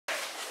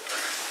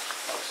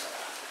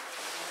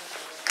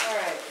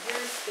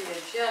the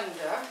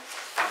agenda.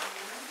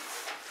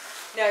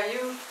 Now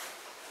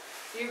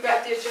you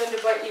got the agenda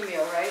by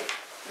email, right?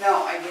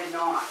 No, I did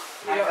not.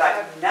 You I don't got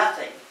have-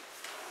 nothing.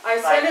 I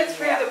sent it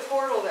through email. the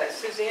portal that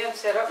Suzanne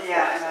set up for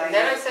Yeah, us, and and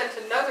then I I- sent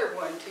another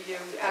one to you,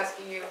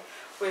 asking you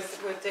with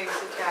things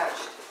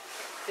attached,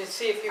 to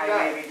see if you I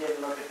got it. maybe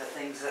didn't look at the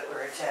things that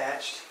were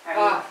attached. I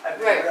Ah, mean,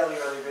 I've right. been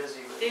really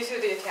busy with it. These are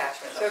the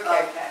attachments, So,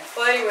 okay.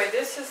 Well, anyway,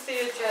 this is the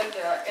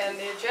agenda, and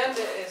the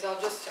agenda is, I'll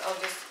just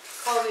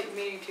call the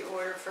meeting to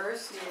order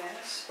first.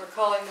 Yes. We're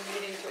calling the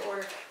meeting to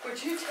order.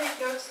 Would you take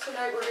notes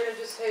tonight? We're gonna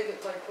just say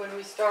that, like, when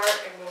we start,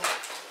 and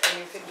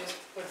you can just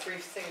put a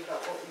brief thing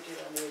about what we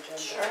did on the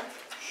agenda. Sure.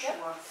 Sure.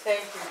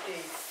 Thank you,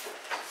 Dee.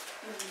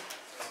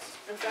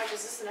 In fact,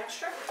 is this an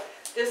extra?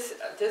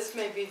 This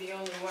may be the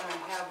only one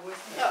I have with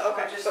me. Oh,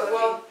 okay. Just But let me-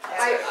 well,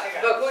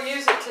 yeah, but we'll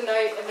use it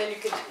tonight, and then you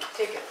can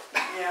take it.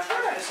 Yeah, I was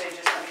gonna say,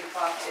 just let me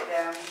pop it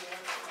down here.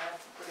 I'll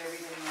put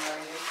everything in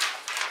writing.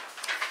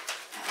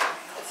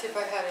 Let's see if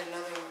I had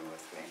another one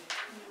with me.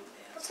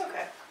 That's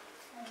okay.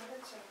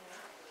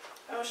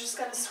 I was just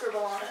gonna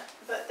scribble on it,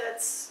 but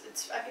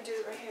I could do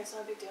it right here, it's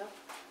not a big deal.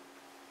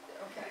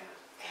 Okay.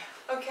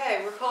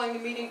 Okay, we're calling the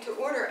meeting to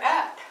order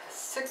at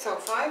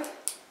 6:05.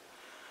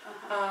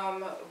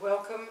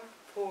 Welcome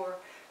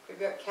we've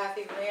got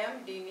Kathy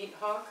Lamb, Dee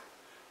Neathawk,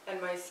 and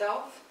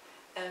myself,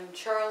 and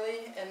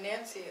Charlie and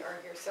Nancy are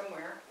here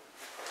somewhere.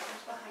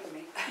 Who's behind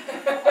me?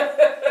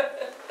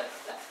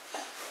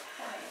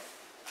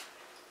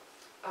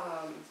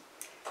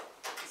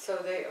 So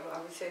I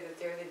would say that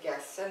they're the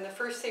guests. And the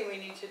first thing we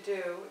need to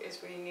do is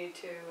we need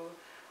to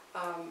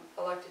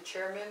elect a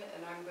chairman,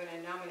 and I'm going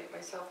to nominate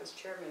myself as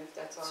chairman if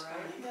that's all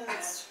right. Yeah,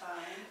 That's fine.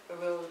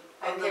 Okay,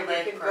 I'm the we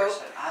lead can vote.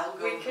 person. I'll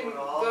go We can through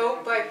all.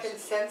 vote by the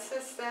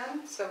consensus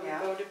then, so we Yeah.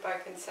 voted by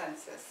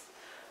consensus.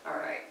 All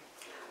right.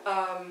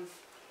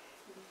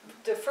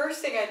 The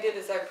first thing I did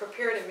is I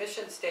prepared a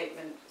mission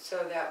statement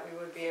so that we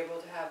would be able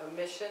to have a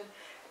mission,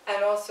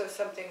 and also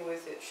something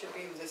with it should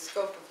be the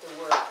scope of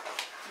the work.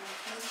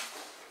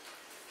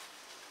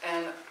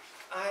 And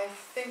I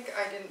think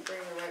I didn't bring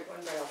the right one,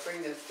 but I'll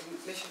bring the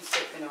mission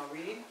statement I'll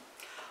read.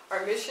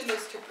 Our mission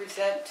is to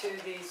present to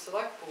the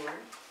select board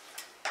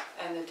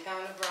and the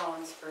town of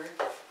Rollinsford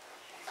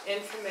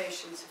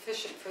information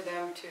sufficient for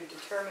them to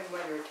determine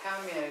whether a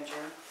town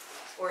manager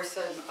or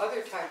some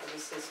other type of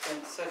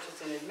assistant, such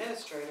as an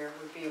administrator,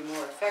 would be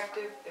more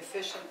effective,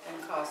 efficient,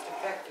 and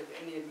cost-effective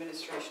in the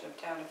administration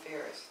of town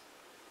affairs.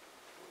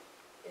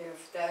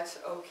 If that's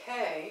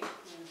okay,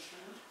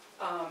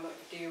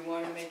 do you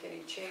want to make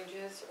any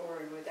changes, or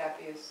would that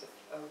be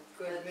a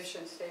good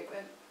mission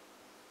statement?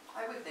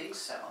 I would think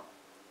so.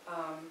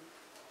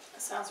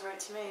 That sounds right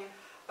to me.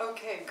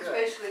 Okay, It's good.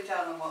 basically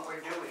tell them what we're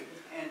doing,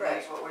 and Right.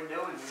 that's what we're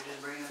doing. We're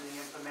just bringing them the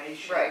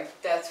information.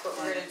 Right, that's what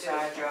we're And going it's to do.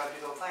 our job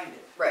to go find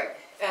it. Right,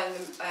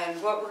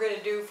 and what we're going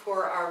to do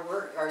for our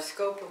work, our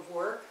scope of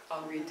work,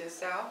 I'll read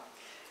this out,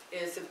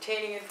 is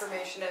obtaining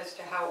information as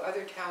to how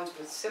other towns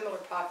with similar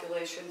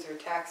populations or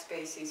tax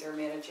bases are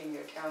managing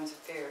their town's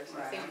affairs.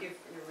 I think Right.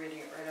 you're reading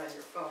it right on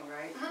your phone,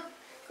 right?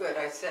 Good,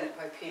 I sent it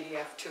by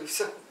PDF too,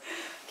 so.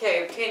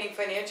 Okay, obtaining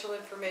financial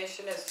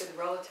information as to the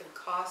relative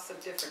costs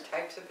of different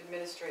types of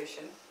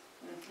administration.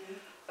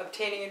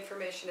 Obtaining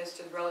information as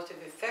to the relative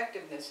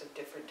effectiveness of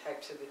different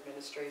types of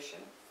administration.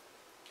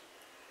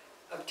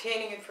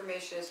 Obtaining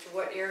information as to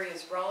what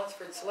areas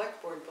Rollinsford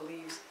Select Board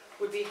believes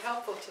would be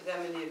helpful to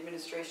them in the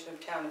administration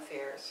of town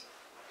affairs.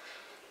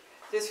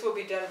 This will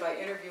be done by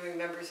interviewing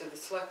members of the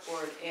Select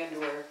Board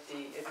and/or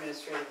the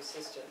administrative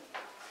assistant.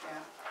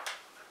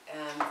 Yeah.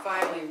 And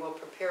finally, we'll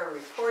prepare a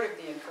report of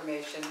the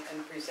information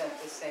and present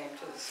the same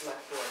to the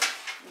Select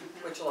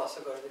Board, which will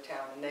also go to the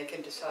town, and they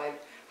can decide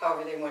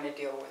however they want to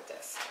deal with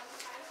this.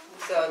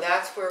 So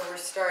that's where we're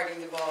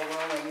starting the ball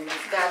rolling, and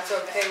if that's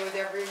okay with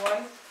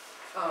everyone,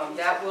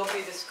 that will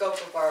be the scope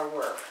of our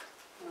work.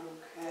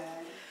 Okay.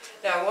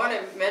 Now, I want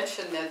to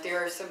mention that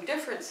there are some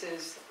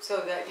differences, so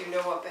that you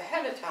know up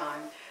ahead of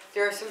time.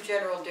 There are some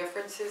general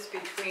differences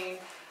between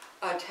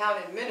a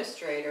town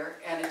administrator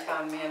and a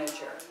town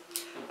manager.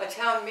 A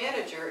town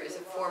manager is a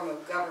form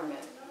of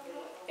government,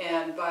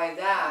 and by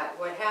that,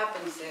 what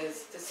happens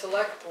is the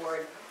select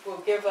board will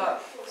give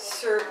up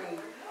certain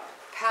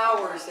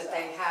powers that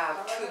they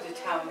have to the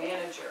town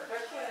manager,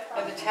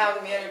 and the town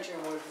manager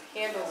would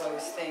handle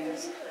those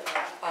things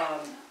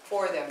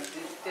for them.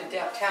 The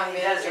town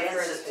manager, for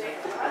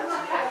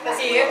instance,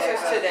 he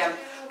answers to them.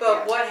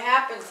 But what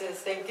happens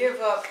is they give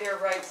up their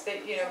rights.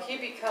 He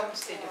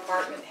becomes the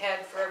department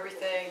head for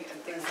everything and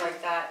things like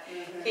that.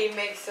 He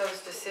makes those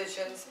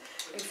decisions.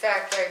 In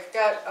fact, I've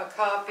got a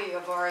copy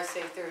of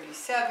RSA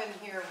 37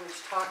 here,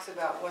 which talks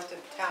about what the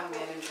town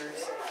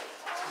manager's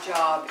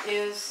job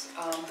is.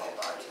 Hold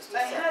on just a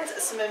I had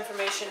second. some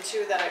information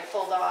too that I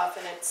pulled off,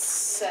 and it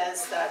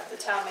says that the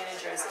town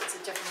manager it's a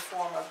different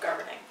form of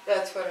governing.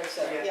 That's what I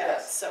said. Yeah. Yeah,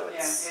 Yes. so Yeah,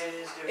 it's, it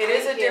is different. It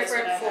is a Here's what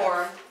I different have.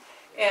 form,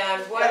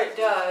 and what it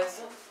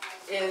does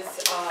is,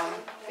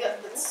 yeah,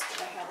 that's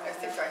what I have I right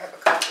think there. I have a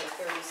copy of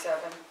 37.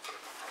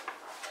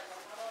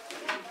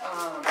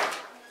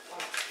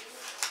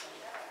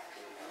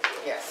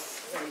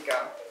 Yes. here we go.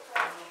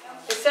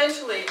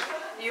 Essentially,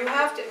 you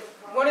have to,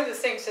 one of the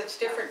things that's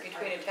different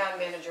between a town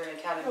manager and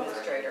a town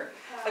administrator,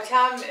 a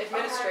town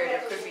administrator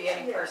could be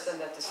any person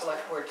that the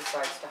select board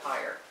decides to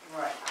hire.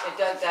 Right. It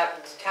does,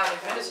 that town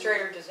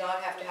administrator does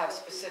not have to have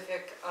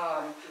specific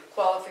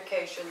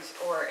qualifications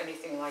or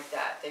anything like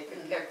that. They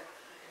could pick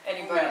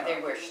anybody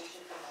they wished.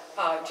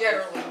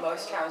 Generally,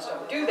 most towns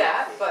don't do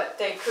that, but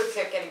they could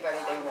pick anybody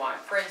they want.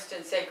 For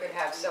instance, they could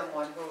have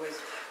someone who has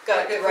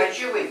got They the could right, put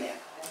you in there.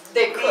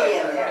 they Me could.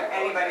 in there,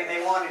 anybody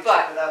they wanted to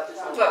But- without the.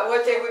 But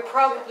what they would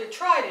probably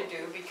try to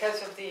do,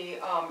 because of the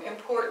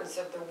importance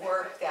of the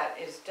work that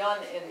is done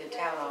in the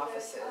town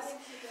offices,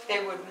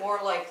 they would more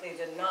likely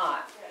than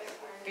not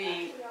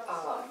be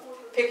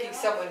picking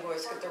someone who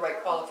has got the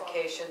right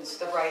qualifications,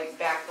 the right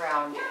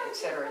background, et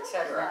cetera, et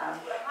cetera.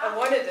 And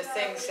one of the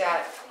things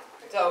that,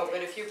 though,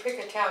 but if you pick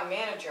a town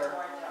manager,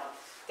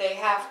 they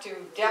have to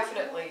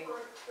definitely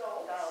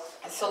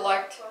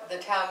select the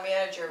town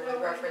manager with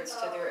reference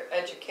to their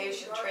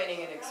education,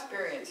 training, and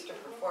experience to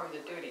perform the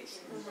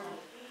duties.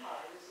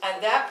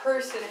 And that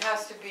person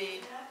has to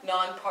be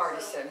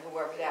nonpartisan,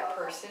 whoever that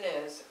person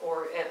is,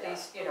 or at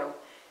least, you know,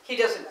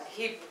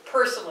 he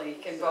personally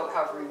can vote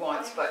however he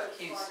wants, but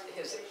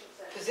his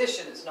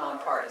position is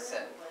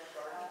nonpartisan.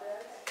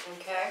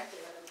 Okay?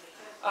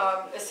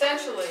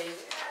 Essentially,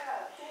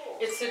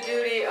 it's the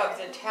duty of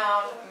the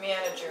town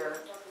manager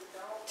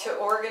to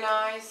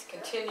organize,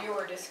 continue,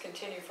 or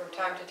discontinue from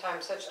time to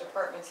time such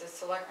departments as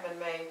selectmen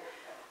may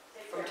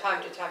from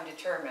time to time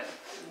determine.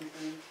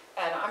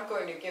 And I'm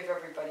going to give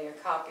everybody a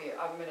copy,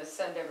 I'm going to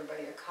send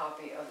everybody a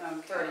copy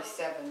of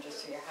 37,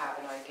 just so you have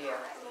an idea.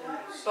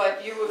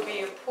 But you would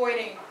be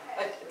appointing,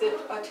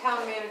 a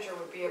town manager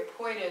would be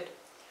appointed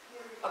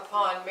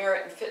upon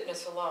merit and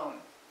fitness alone.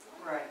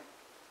 Right.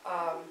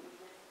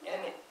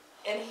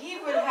 And he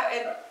would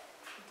have,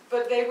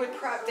 but they would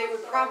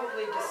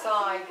probably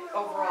decide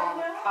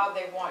overall how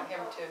they want him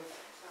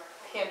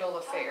to handle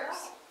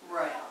affairs.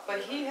 Right. But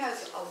he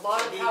has a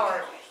lot of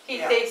power.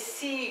 They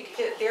cede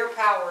their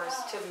powers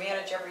to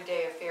manage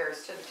everyday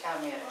affairs to the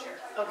town manager.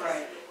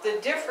 Right. The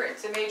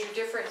difference, the major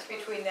difference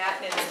between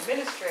that and an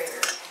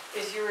administrator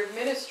is your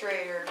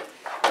administrator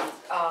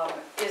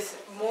is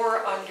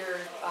more under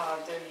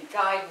the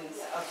guidance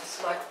of the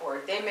select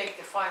board. They make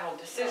the final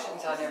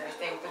decisions on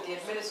everything, but the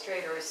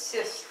administrator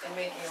assists in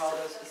making all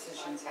those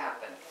decisions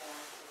happen.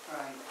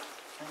 Right.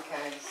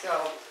 Okay,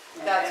 so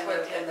that's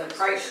what the And the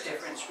price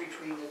difference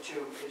between the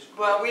two is.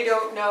 well, we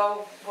don't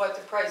know what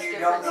the price You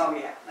difference. don't know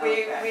yet.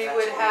 We Okay,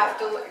 would that's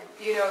have what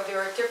to, you know, there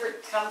are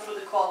different. Comes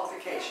with the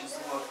qualifications,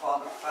 the more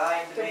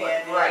qualified the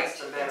man Right, is,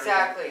 the better.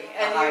 exactly.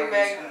 The And higher you it's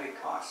may, gonna be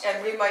cost.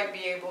 and we might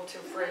be able to,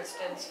 for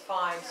instance,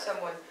 find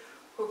someone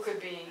who could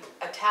be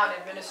a town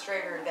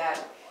administrator that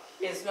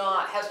has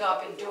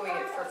not been doing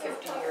it for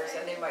 50 years,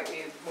 and they might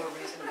be more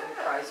reasonably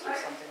priced or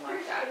something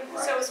like that.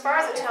 So as far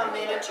as the town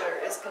manager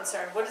is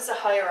concerned, what does the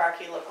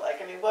hierarchy look like?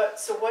 I mean, what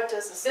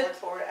does the select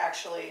board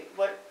actually,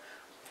 what?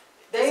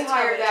 They does the town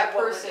hire that manager-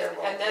 what would person, their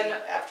role and then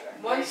be after?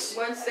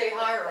 once they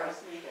hire him,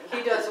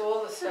 he does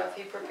all the stuff,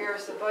 he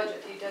prepares the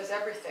budget, he does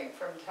everything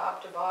from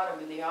top to bottom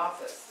in the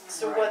office.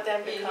 So what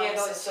then He becomes the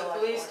handles the select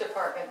police board?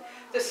 department.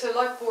 The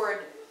select board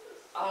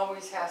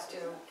always has to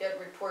get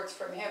reports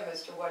from him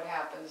as to what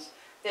happens.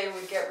 They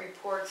would get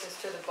reports as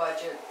to the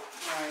budget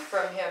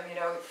from him, you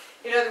know.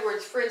 In other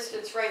words, for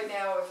instance, right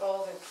now, if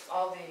all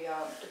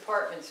the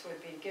departments would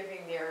be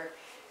giving their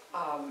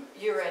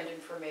year-end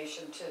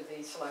information to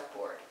the select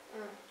board.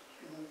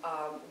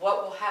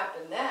 What will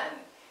happen then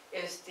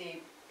is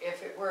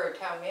if it were a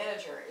town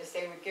manager, is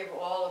they would give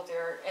all of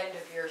their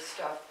end-of-year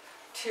stuff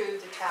to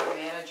the town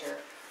manager,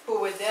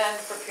 who would then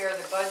prepare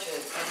the budget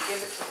and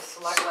give it to the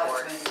select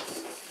board,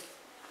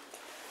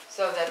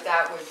 so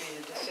that would be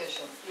the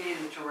decision.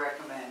 Either to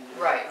recommend.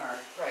 Right,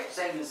 Or right.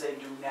 same as they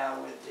do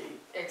now with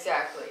the.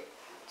 Exactly.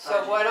 So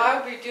Budget. what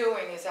I'll be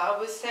doing is I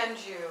will send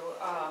you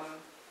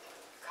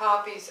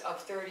copies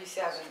of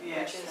 37,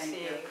 Yes, which is thank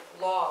you.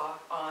 the law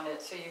on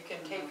it, so you can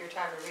take your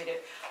time to read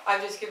it.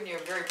 I've just given you a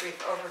very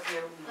brief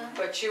overview,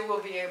 but you will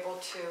be able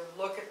to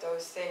look at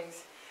those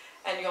things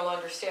and you'll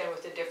understand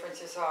what the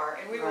differences are.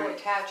 And we will Right.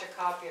 attach a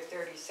copy of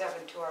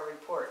 37 to our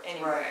report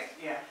anyway. Right,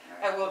 yeah.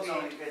 And we'll It's be-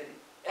 only good.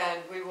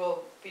 And we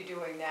will be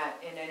doing that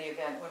in any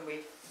event when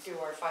we do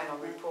our final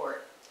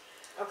report.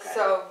 Okay.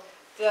 So,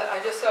 I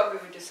just thought we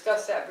would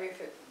discuss that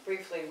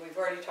briefly. We've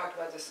already talked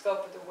about the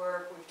scope of the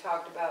work, we've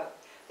talked about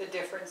the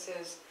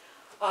differences.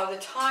 The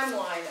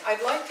timeline,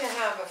 I'd like to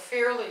have a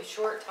fairly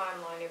short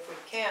timeline if we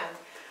can,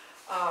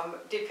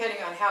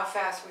 depending on how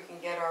fast we can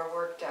get our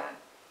work done.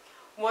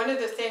 One of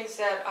the things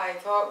that I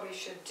thought we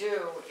should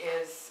do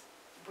is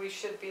we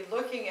should be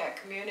looking at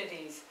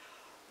communities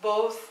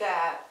both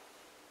that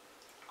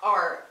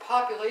are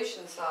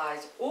population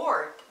size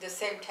or the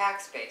same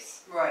tax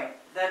base. Right,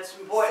 that's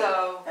important.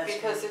 So, That's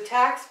because the good.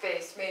 tax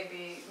base may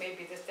be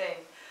the thing.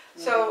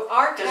 So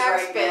our 'Cause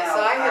tax right base,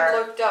 now, I had our-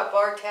 looked up,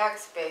 our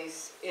tax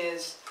base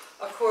is,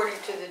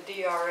 according to the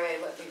DRA,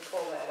 let me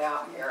pull that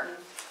out here.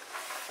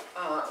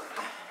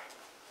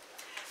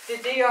 The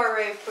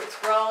DRA puts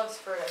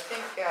Rollinsford, I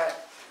think,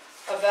 at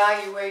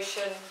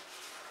evaluation.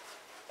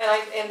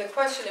 And the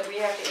question that we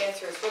have to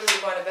answer is whether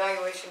we want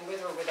evaluation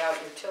with or without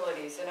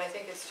utilities. And I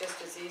think it's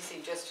just as easy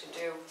just to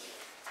do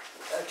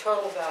a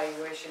total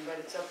valuation, but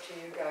it's up to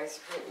you guys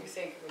what you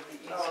think would be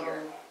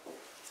easier.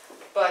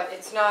 But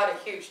it's not a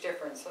huge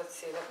difference. Let's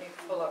see, let me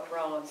pull up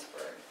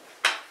Rollinsford.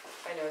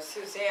 I know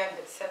Suzanne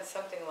had sent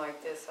something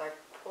like this. I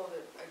pulled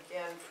it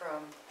again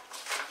from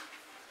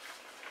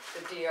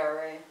the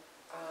DRA.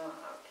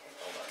 Okay,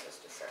 hold on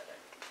just a second.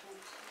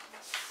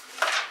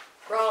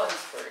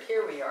 Rollinsford,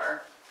 here we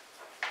are.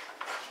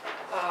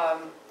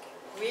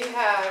 We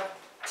have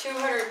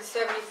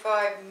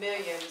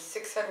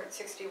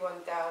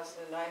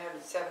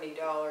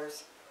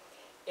 $275,661,970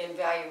 in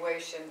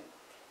valuation.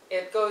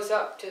 It goes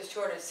up to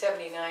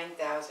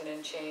 $279,000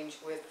 and change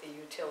with the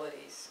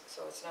utilities,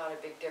 so it's not a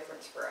big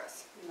difference for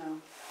us. No.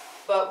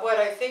 But what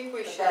I think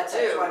we But should that's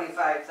at do,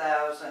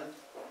 25,000,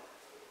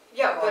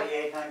 yeah, but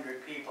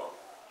 4,800 people.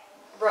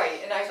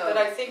 right, and So- but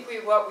I think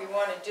what we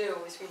want to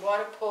do is we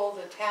want to pull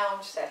the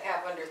towns that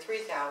have under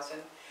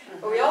 3,000,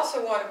 but we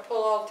also want to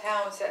pull all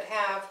towns that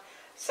have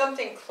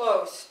something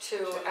close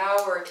to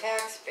our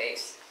tax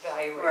base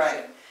valuation.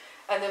 Right.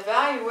 And the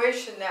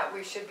valuation that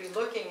we should be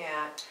looking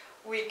at,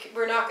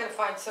 we're not going to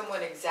find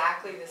someone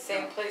exactly the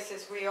same place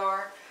as we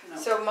are. No.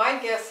 So my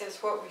guess is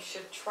what we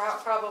should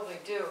probably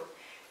do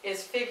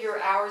is figure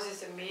ours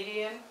as a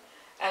median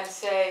and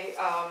say,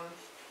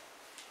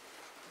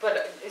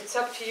 but it's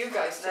up to you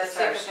guys to That's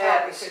our think of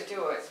how we status. could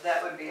do it.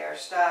 That would be our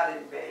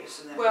starting base,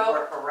 and then we Well-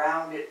 work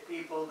around it,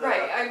 people that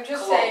Right, are I'm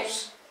just saying,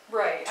 close.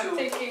 right, I'm to-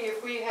 thinking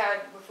if we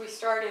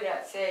started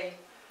at, say,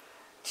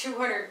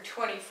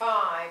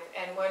 225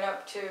 and went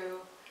up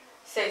to,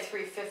 say,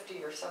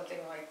 350 or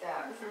something like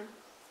that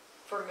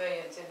for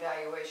millions in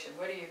valuation,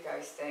 what do you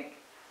guys think?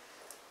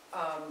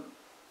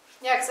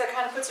 Yeah, because that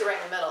kind of puts it right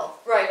in the middle.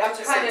 Right, I'm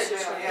Just kind of, like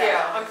usually, yeah,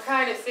 yeah. I'm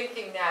kind of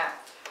thinking that,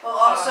 Well,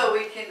 also,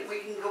 we can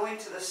go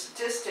into the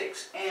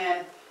statistics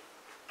and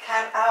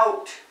cut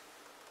out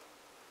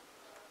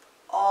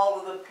all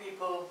of the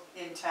people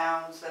in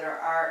towns that are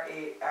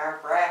our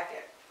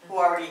bracket, who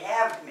already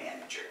have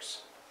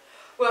managers.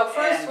 well,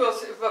 first And-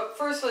 but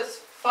first let's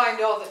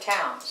find all the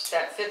towns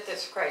that fit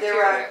this There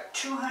criteria. are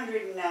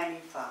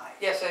 295.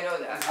 Yes, I know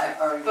that. I've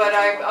already But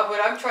mentioned one.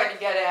 what I'm trying to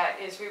get at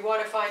is we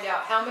want to find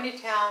out how many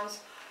towns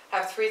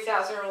have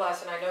 3,000 or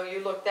less, and I know you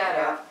looked that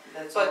Yeah, up.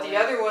 that's But all the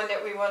that other one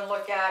that we want to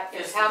look at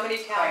is Is how the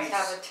many towns price.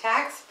 have a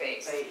tax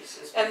base. base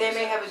is And they what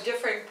may it have a says.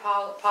 different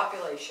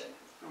population.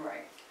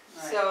 Right,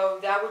 right. So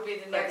that would be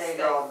the But next they'd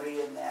thing. all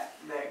be in that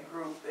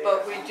group there.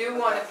 But we do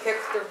want to pick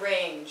the Do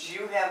range.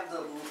 you have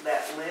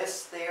that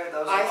list there?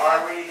 Those I are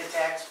have- already the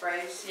tax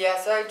base?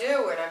 Yes, I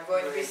do, and I'm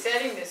going to be Great.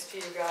 sending this to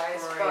you guys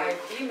by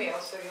Great. email,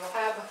 so you'll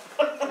have,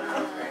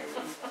 Right.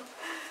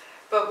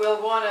 but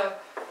we'll want to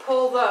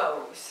pull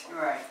those.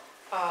 Right,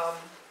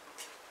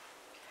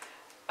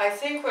 I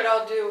think what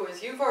I'll do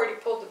is, you've already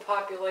pulled the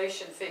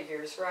population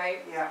figures,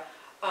 right? yeah.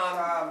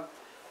 Um,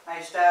 I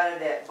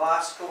started at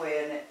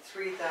Boscawen at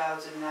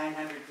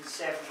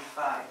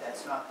 3,975.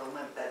 That's not the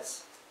limit,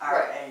 that's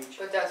our Right. age.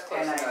 But that's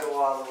close And I enough. go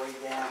all the way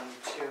down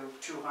to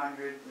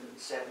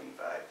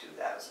 275,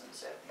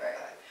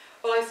 2,075.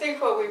 Well, I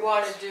think what we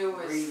want to do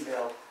is,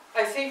 Greenville.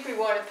 I think we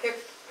want to pick,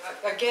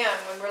 again,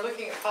 when we're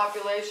looking at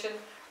population,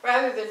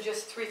 rather than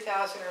just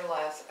 3,000 or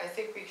less, I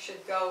think we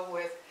should go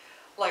with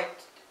like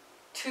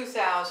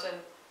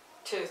 2,000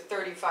 to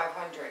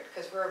 3,500,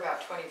 because we're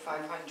about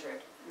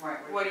 2,500. Right.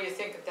 What do you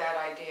think of that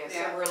idea? So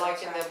Yeah, we're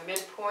like in that's the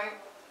midpoint?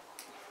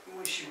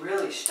 We should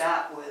really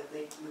start with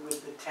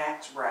the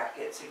tax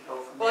brackets and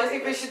go from there. Well, I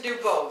think we because should do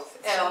both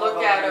and some of look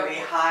them at are them. gonna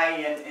be high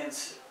and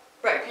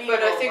Right,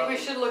 but I people, think we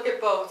but- should look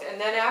at both,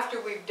 and then after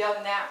we've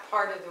done that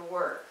part of the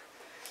work,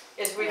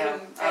 is we yeah,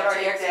 can, at I'll our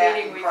take next that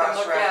meeting, and we can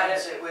look at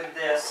cross-reference it. it with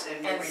this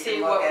and and we see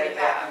can what look at we it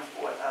back have. and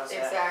forth. How's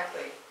that?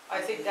 Exactly,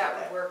 I think that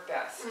would work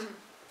best.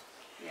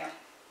 Yeah.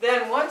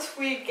 Then, once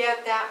we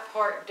get that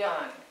part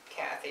done,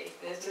 Kathy,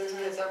 this is, Mhm.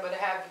 because I'm gonna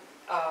have,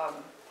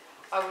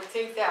 I would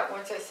think that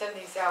once I send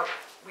these out,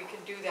 we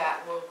can do that,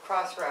 we'll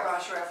cross-reference.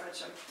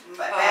 Cross-reference them,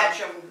 match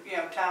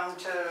them, town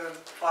to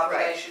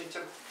population to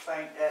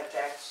find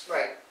tax.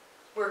 Right,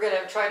 we're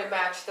gonna try to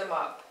match them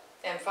up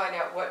and find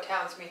out what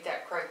towns meet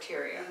that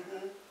criteria.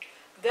 Mhm.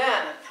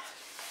 Then,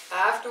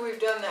 after we've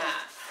done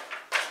that,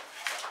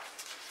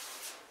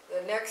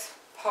 the next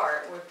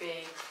part would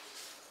be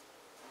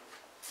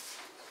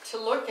to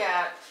look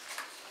at,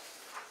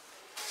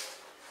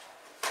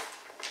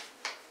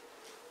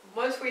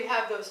 once we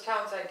have those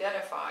towns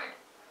identified,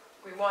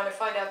 we want to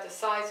find out the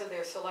size of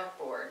their select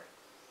board,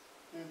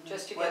 Mhm.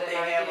 just to What get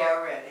an they have idea.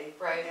 already.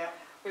 Right. Yeah.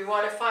 We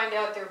want to find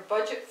out their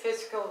budget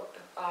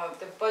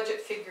the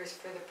budget figures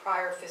for the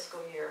prior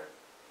fiscal year.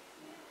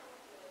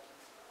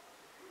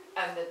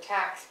 And the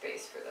tax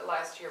base for the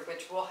last year,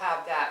 which we'll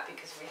have that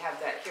because we have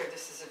that here.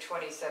 This is a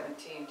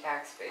 2017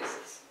 tax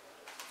basis.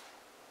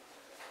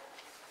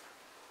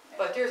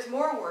 But there's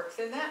more work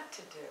than that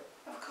to do.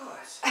 Of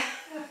course.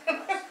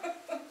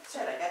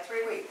 Said I got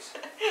 3 weeks.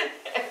 You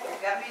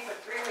got me for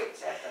 3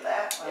 weeks. After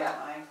that, well,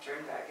 Yeah. I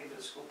turned back into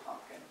a school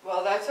pumpkin.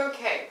 Well, that's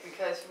okay, because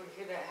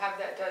have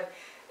that done.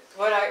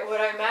 What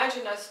I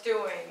imagine us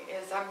doing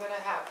is I'm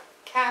gonna have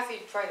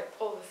Kathy try to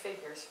pull the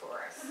figures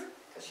for us,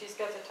 because she's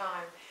got the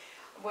time.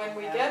 When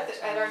we Yeah, get,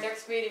 at our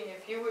next meeting,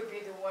 if you would be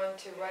the one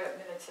to write up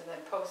minutes and then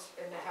post,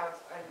 and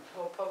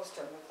we'll post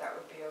them, if that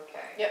would be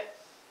okay. Yep.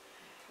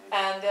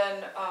 And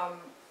then,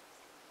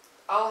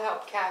 I'll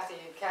help Kathy,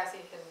 and Kathy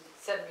can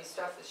send me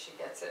stuff as she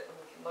gets it, and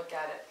we can look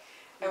at it.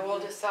 And we'll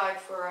decide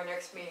for our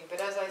next meeting, but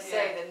as I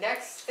say, the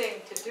next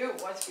thing to do,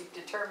 once we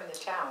determine the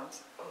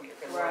towns, oh, you're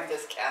gonna love Right.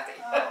 this, Kathy.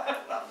 Oh, I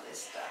love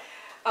this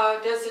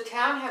stuff. Does the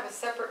town have a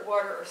separate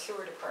water or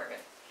sewer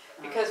department?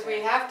 Because we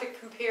Okay. have to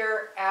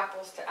compare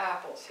apples to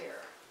apples here.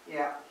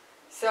 Yeah,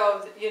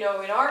 So, you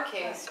know, in our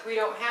case, we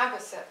don't have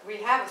we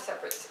have a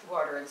separate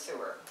water and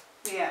sewer.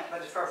 yeah,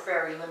 but for a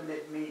very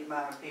limited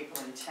amount of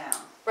people in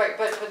town. Right,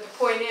 but the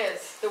point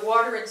is, the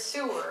water and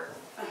sewer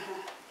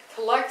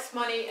collects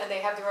money and they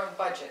have their own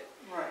budget.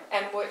 Right.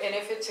 And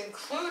if it's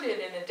included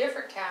in a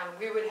different town,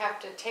 we would have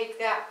to take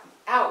that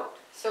out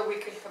so we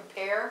could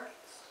compare.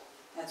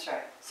 That's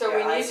right. So Yeah,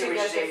 we I need see to what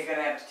get you're saying, the, you're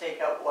gonna have to take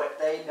out what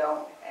they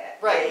don't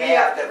have. Right, They we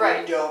have have- that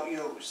right. we don't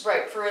use.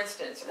 right, for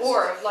instance, This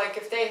or like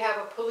if they have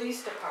a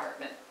police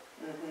department,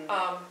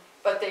 Mhm.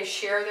 but they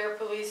share their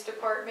police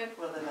department,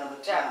 With another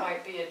that town.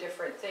 might be a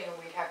different thing and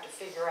we'd have to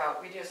figure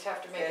out. We just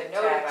have to make a Their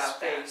note tax about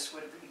that. base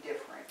would be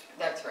different.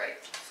 That's right.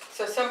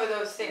 So some of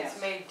those things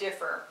Yes. may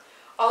differ.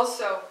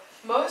 Also,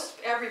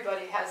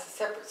 everybody has a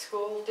separate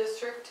school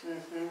district,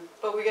 Mm-hmm,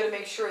 but we gotta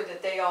make sure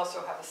that they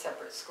also have a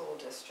separate school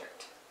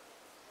district.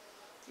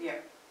 yeah,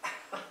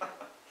 Um,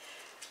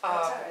 that's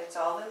all right, it's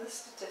all in the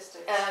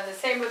statistics. And the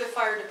same with the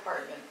fire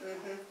department.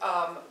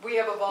 Mm-hmm. We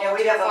have a Yeah, volunteer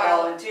we have a fire.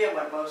 volunteer,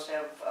 but most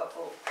have a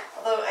full,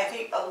 although I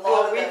think a lot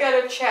Well, of we them,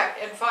 gotta check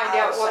and find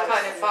out what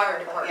Outside kind of fire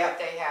yeah. department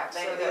they have, so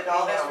they, that it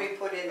all has to we know. be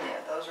put in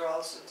there, those are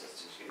all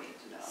statistics you need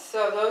to know.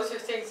 So those are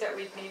things that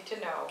we need to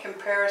know.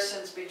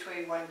 Comparisons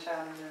between one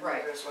town and Right.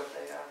 another is what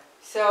they are.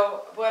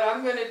 So what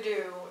I'm gonna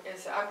do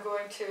is I'm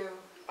going to,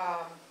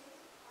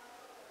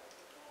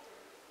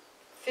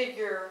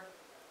 figure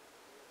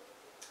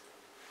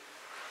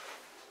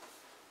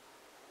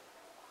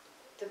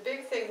the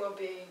big thing will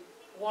be,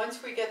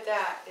 once we get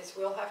that, is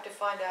we'll have to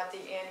find out the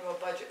annual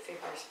budget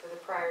figures for the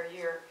prior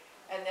year,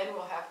 and then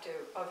we'll have to,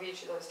 of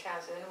each of those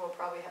towns, and then we'll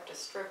probably have to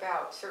strip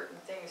out certain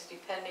things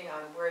depending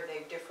on where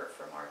they differ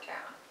from our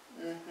town.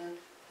 Mm-hmm.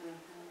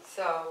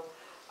 So,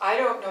 I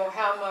don't know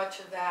how much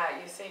of that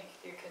you think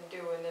you can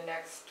do in the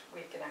next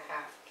week and a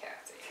half,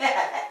 Kathy.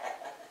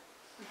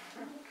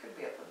 Could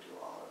be able to do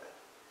all of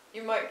it.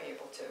 You might be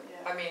able to.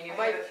 Yeah. I mean, you I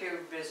might, have a few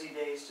busy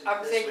days to do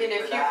I'm this thinking week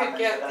if with you could Almond,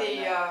 get but other than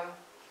the, that-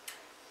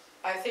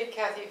 I think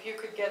Kathy, if you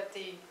could get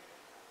the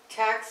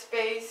tax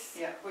base,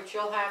 Yeah. which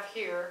you'll have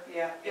here,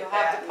 Yeah. you'll get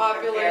have that the and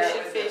compare it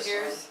population with this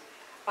figures,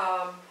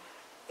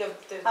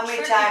 the one.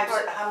 tricky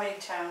part. How many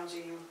towns are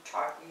you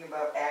talking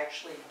about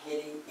actually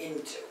getting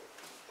into?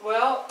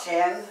 Well,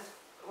 10?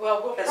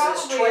 we'll Because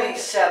probably. there's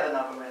 27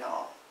 of them in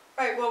all.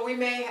 Right, well, we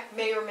may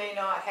or may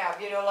not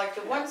have, you know, like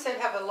the ones that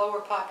have a lower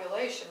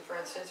population, for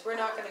instance, we're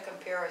not gonna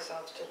compare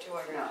ourselves to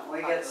 200 No,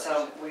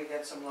 population. we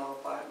get some low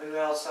part, we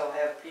also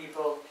have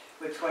people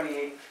with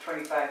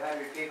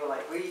 2,500 people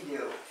like we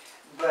do,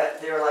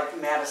 but they're like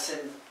Madison,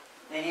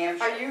 New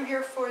Hampshire. Are you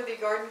here for the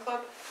garden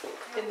club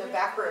in the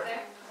back room?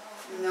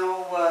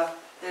 No,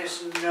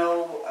 there's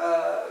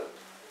no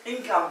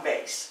income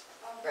base.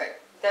 Right,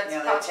 that's You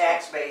know, the possible.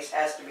 tax base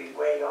has to be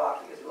way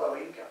off because of low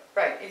income.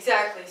 Right,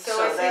 exactly, so I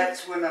So think,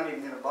 that's, we're not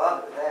even gonna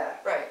bother with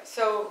that. right,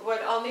 so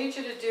what I'll need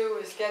you to do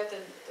is get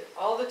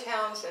all the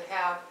towns that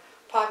have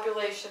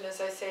population,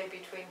 as I say,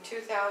 between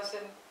 2,000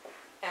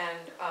 and,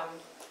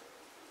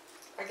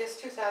 I guess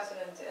 2,000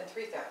 and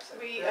 3,000.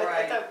 I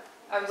Right. thought,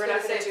 I was we're gonna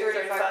not gonna say do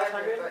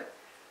 3,500, 3,500?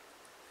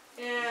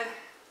 but, yeah,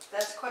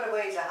 That's quite a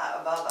ways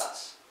above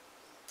us.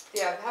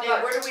 yeah, how yeah,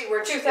 about where do we,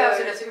 we're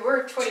 2,000,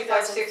 we're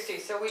 2,560, 2,000.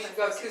 so we should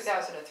go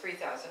 2,000 to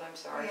 3,000, I'm Oh,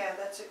 sorry, yeah,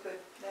 that's a good,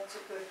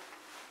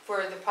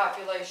 for the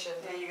population.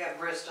 yeah, you got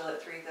Bristol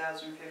at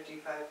 3,000,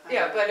 5,500.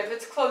 Yeah, but if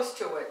it's close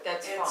to it,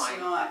 that's It's fine.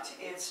 not,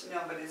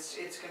 but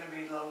it's gonna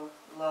be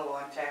low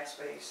on tax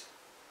base,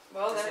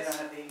 Well, because they don't that's,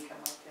 have the income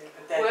up there,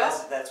 but that Well,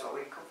 doesn't, that's what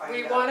we could find out.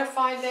 we wanna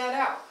find that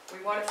out, we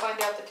wanna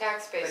find out the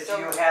tax base. But So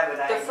do you have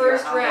an idea the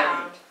first how many?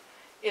 round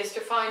is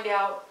to find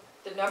out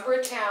the number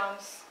of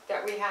towns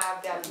that we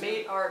have that Mm-hmm.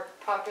 meet our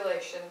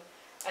population,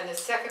 and the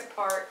second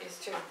part is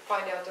to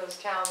find out those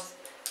towns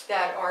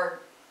that are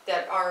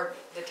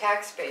the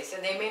tax base,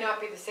 and they may not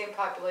be the same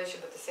population,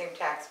 but the same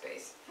tax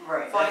base.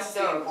 Right, find that's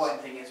the those.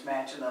 important thing, is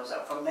matching those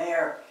up from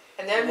there.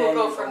 And then we'll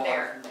go you from on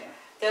there.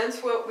 Then's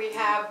what we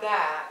have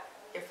that,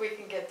 if we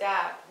can get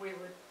that, we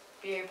would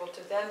be able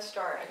to then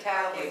start I could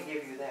probably attacking.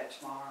 give you that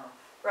tomorrow.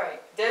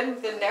 Right,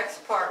 then the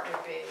next part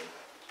would be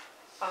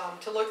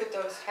to look at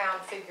those town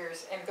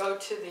figures and go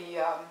to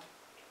the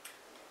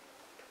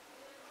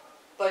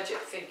budget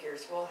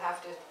figures. We'll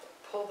have to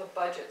pull the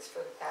budgets for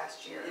the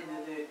past year.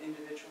 Into the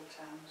individual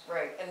towns.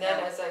 Right, and then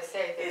Now, as I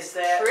say, the Is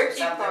that tricky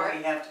something part,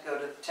 we have to go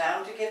to the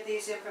town to get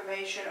these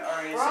information,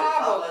 or is it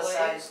Probably.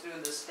 publicized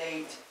through the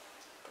state?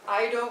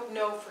 I don't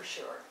know for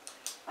sure.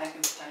 I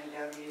can find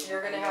out either.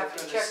 You're gonna I go have to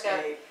through the check that.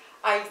 state.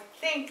 I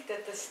think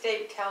that the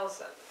state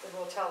tells us, it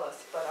will tell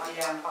us, but I'm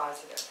Yeah. not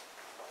positive.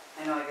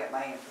 I know I got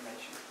my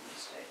information from the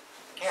state.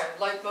 Yeah,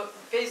 like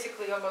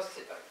basically almost,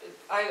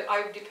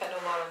 I depend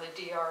a lot on the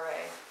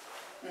DRA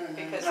Mhm,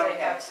 because they okay.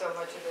 have so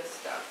much of this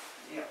stuff.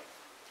 Yep.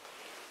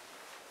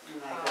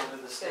 And I go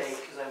to the state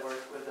because I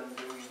work with them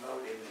doing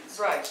voting and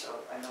Right. stuff,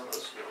 so I know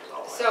those skills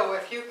all well. So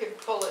if you could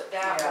pull it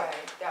that Yeah. way,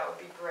 that would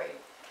be great.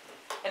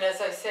 And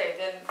as I say,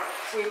 then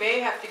we may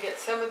have to get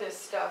some of this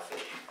stuff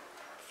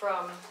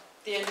from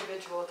the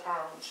individual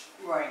towns.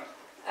 Right.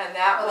 And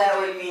that Well, that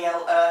will would be, be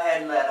a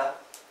head letter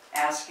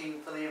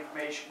asking for the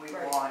information we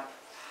Right. want.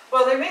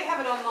 well, they may have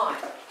it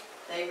online.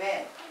 They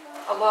may.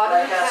 A lot of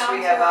Like the us, we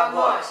towns have are our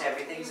online. books,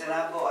 everything's in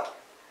our book.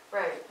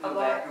 Right, a Go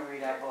lot, back and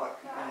read our book,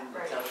 and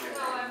Right. it tells you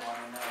everything you want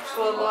to know.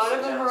 So well, a most lot the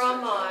of them towns are do.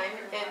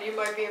 online, and you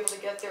might be able to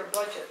get their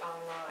budget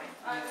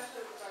online.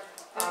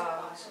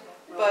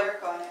 We'll but-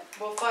 work on it.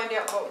 We'll find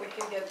out what we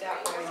can get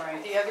that way.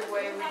 Right. The other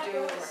way we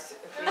do is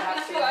if we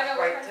have to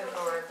write them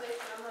or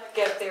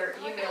get their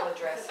email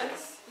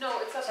addresses. No,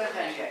 it's up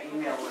Sometimes your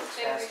email works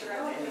faster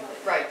than anything.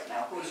 Right,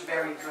 Now, who's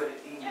very good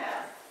at email?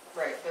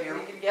 right, but You-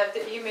 we can get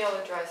the email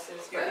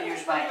addresses, You but, can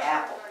use my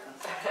Apple.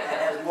 It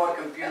has more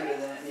computer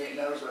than it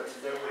knows what to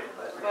do with,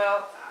 but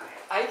well,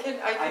 I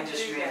can I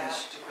just do that.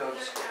 managed to go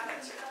to school,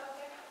 that's it.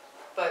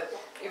 But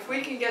if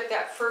we can get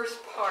that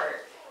first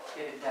part,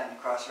 Get it done,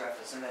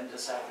 cross-reference, and then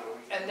decide where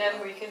we can. and then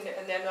we can,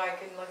 and then I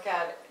can look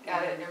at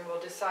it and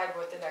we'll decide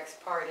what the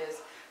next part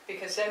is.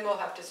 Because then we'll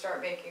have to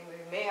start making, we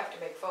may have to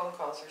make phone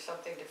calls or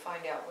something to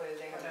find out whether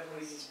they have a Whatever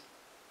we police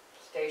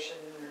station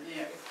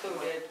Yeah.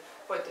 included,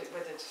 whether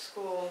it's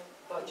school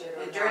budget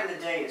or And not. during the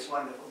day is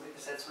wonderful,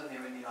 because that's when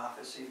they're in the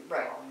office, so you can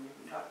Right. call and you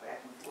can talk back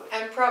and forth.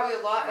 And probably a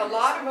lot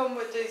Right. of them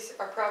with these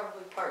are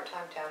probably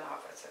part-time town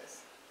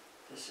offices.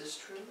 This is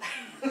true,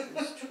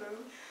 this is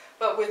true.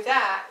 But with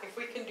that, if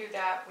we can do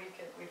that,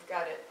 we've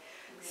got it.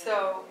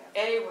 So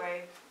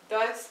anyway,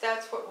 that's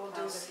what we'll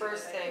do, I'll the see what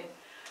first I thing.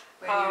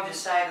 When Um, you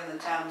decide on the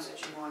towns that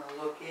you want to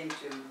look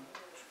into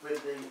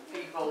with the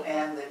people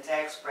and the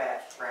tax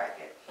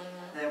bracket,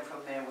 then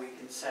from there we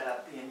can set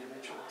up the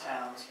individual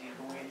towns and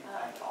go in and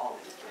find all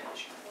the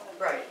information.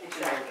 Right, You can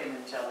make exactly. an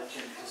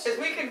intelligent Because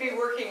decision. we could be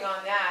working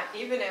on that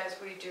even as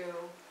we do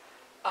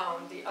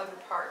the other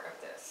part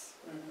of this,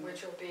 Mhm.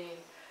 which will be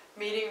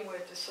meeting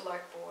with the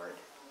select board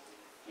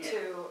Yeah.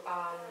 to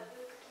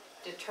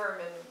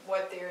determine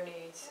what their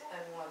needs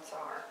and wants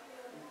are.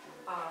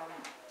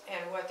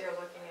 And what they're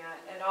looking at,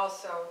 and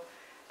also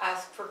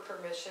ask for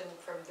permission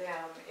from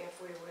them if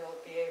we will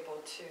be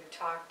able to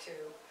talk to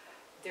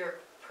their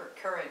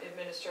current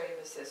administrative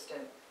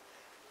assistant,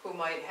 who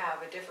might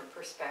have a different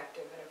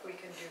perspective, and if we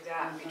can do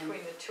that Mhm.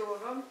 between the two of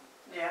them,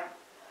 Yeah,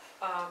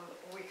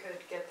 we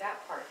could get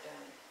that part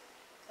done.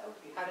 that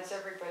would be How does nice.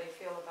 everybody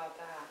feel about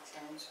that?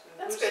 Sounds good.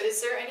 That's good.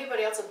 Is there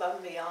anybody else above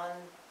and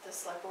beyond the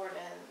select board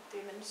and the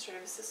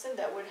administrative assistant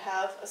that would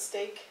have a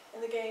stake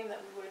in the game that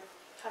we would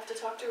have to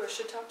talk to or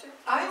should talk to?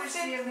 Who is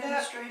the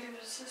administrative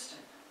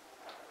assistant?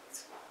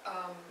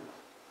 Um,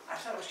 I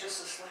thought it was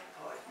just a select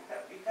board.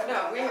 You got me no,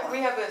 on that we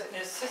one. have an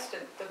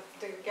assistant,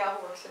 the gal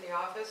who works in the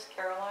office,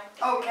 Caroline.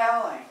 Oh,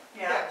 Caroline,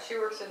 yeah. Yeah, she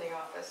works in the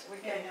office. We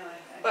Yeah, can, no,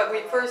 but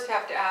we first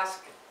have to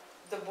ask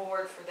the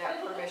board for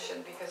that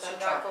permission, because I'm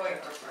not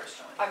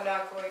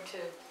going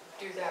to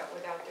do that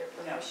without their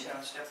No, you permission.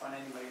 don't step on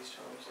anybody's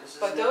toes. This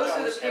But isn't those are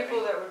the toe-stepping.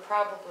 people that would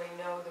probably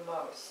know the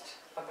most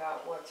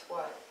about what's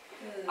what.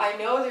 Mm. I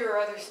know there are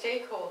other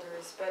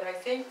stakeholders, but I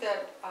think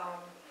that,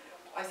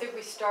 I think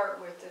we start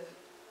with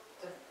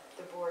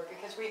the board,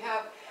 because we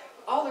have,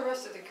 all the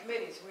rest of the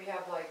committees, we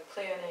have like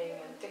planning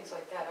and things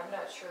like that. I'm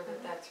not sure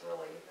that that's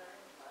really,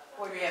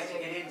 what do We you have to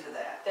think? get into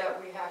that. That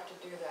we have to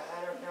do that.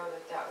 I don't know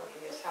that that would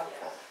be as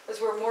helpful,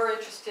 because we're more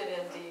interested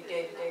in the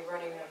day-to-day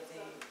running of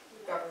the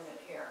government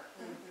here.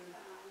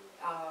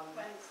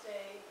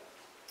 Wednesday.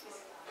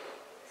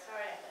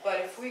 Sorry.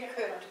 But if we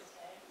could,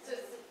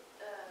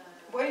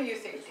 what do you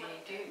think, Dee?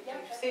 Do you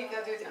think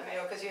other than,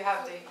 because you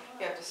have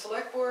the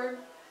select board,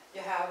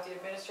 you have the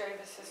administrative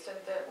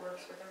assistant that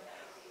works with them.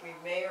 We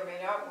may or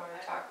may not want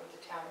to talk with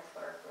the town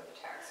clerk or the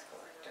tax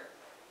collector.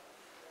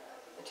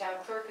 The town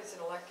clerk is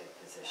an elected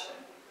position,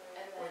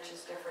 which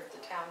is different.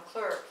 The town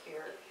clerk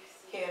here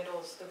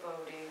handles the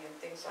voting and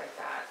things like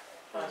that.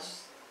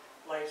 Plus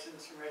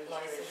license and registration.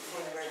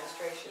 Licensing and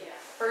registration.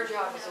 Her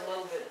job is a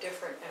little bit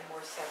different and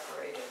more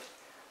separated.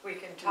 We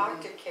can talk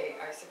to Kate,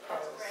 I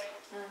suppose.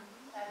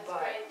 That's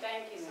But- great,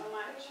 thank you so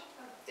much.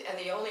 And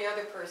the only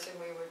other person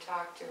we would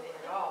talk to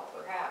at all,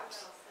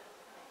 perhaps,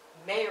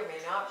 may or may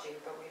not be,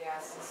 but we'd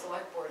ask the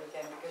select board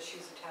again, because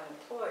she's a town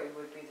employee,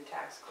 would be the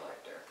tax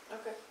collector.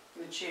 Okay.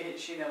 And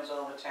she knows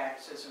all the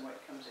taxes and what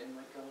comes in,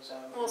 what goes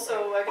out. Well,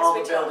 so I guess All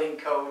we the talk, building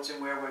codes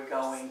and where we're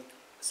going.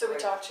 so we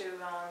talk to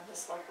the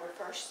select board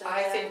first and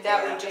I then think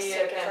that we would just be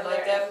take it, it and from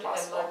let there them, if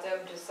possible.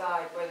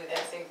 decide whether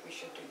they think we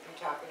should be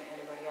talking to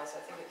anybody else.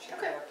 I think it should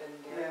be Okay. up in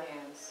their Yeah.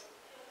 hands.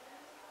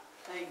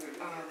 I agree with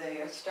you We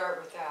there.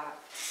 start with that.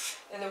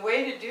 And the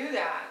way to do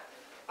that,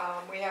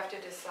 we have to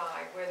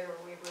decide whether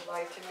we would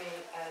like to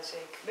meet as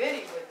a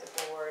committee with the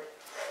board,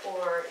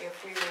 or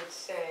if we would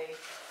say,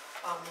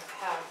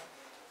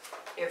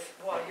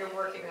 while you're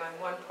working on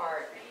one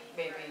part,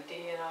 maybe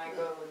Dee and I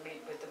go and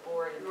meet with the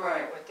board and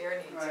find out what their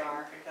needs Right,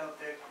 are. pick out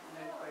their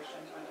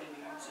questions, what they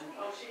need,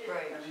 and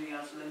Right, everything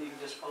else, and then you can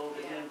just fold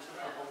it into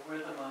the whole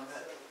rhythm of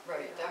it.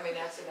 right, I mean,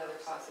 that's another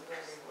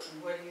possibility.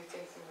 What do you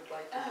think you would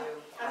like to do?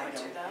 I would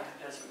do don't- that. It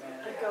doesn't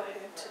matter. I'd go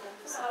into the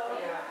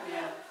facility. Yeah,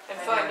 Yeah. and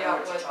I find never know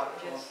out what to talk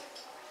to what is,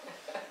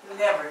 You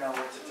never know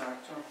what to talk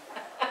to.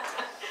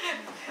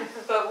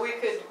 but we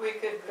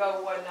could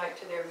go one night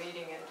to their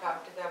meeting and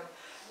talk to them.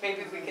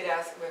 Maybe we could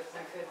ask them if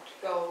we could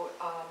go,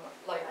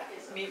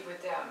 meet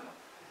with them.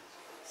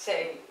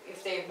 Say,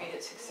 if they meet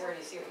at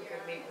 6:30, see if we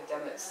could meet with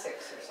them at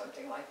 6 or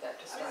something like that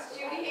to start the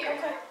ball rolling.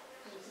 Okay.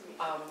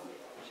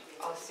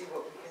 I'll see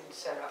what we can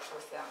set up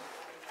with them.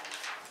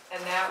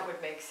 And that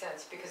would make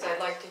sense, because I'd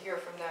like to hear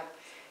from them.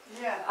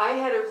 Yeah. I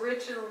had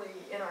originally,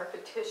 in our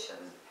petition,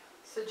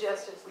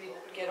 suggested we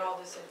get all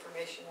this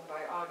information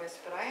by August,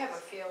 but I have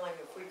a feeling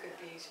if we could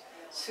be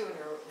sooner,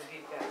 it would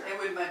be better. It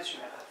would much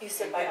better. You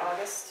said by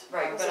August?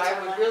 Right, was but the I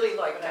would timeline? really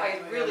like, But I I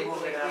think we're really gonna move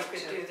believe it we up could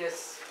to- do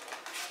this.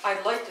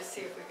 I'd like to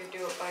see if we could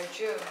do it by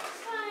June.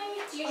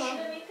 Hi, do you need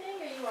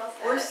anything, or you all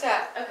set? We're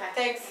set, Okay.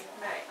 thanks.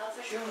 Alright, I'll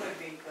take June would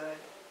be good.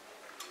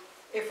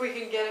 If we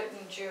can get it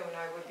in June,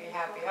 I would be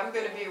happy. I'm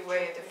gonna be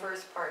away at the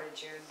first part of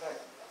June,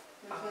 but,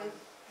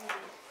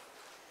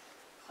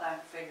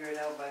 Clap, figure it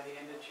out by the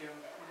end of June.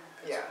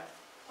 Yeah.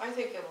 I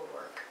think it'll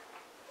work.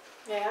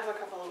 Yeah, I have a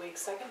couple of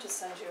weeks. I can just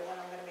send you when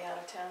I'm gonna be out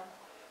of town.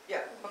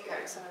 Yeah, A few okay.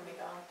 weeks I'm gonna be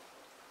gone.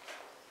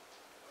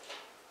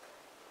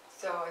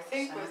 So I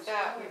think with Sounds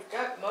that, good. we've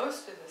got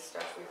most of the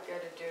stuff we've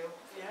got to do.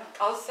 Yeah.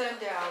 I'll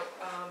send out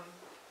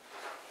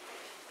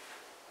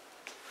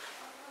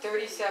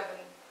 37,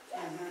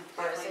 or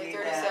Yeah, we say need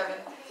that. 37,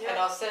 and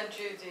Yeah. I'll send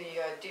you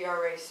the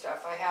DRA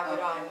stuff. I have it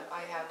on, Okay.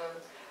 I have a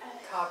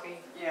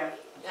copy, Yeah,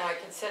 and I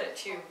can send it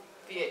to you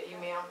via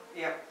email,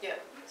 yep,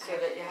 so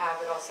that you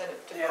have it. I'll send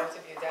it to Yeah. both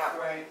of you that way.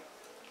 right.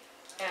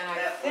 And I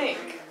That would think,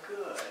 be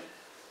good.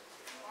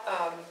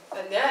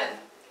 and then,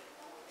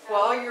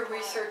 while you're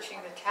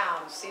researching the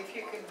town, see if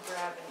you can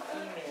grab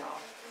an email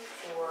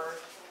for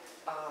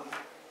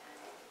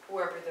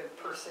whoever the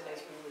person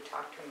is we would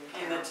talk to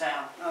In the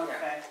town. town,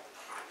 okay.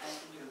 I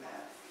can do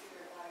that.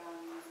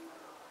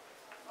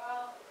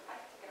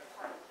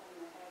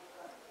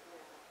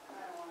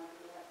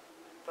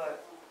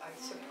 But I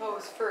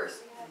suppose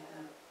first,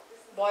 Mhm.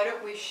 why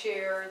don't we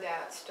share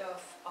that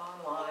stuff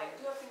online,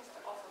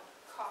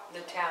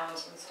 the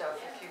towns and stuff,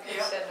 if you can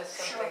Yeah, send us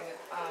sure. something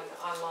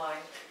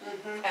online,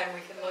 Mhm. and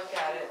we can look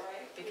at it,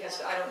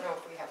 because I don't know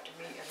if we have to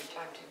meet every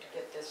time to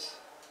get this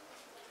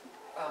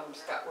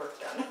Scott work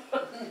done.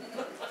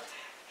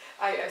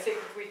 I think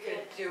if we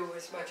could do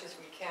as much as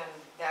we can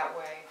that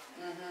way,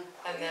 Mhm.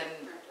 and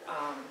then,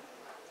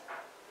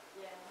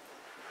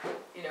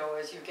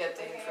 as you get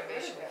the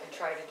information, we can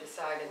try to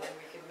decide, and then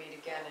we can meet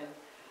again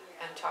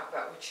and talk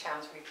about which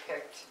towns we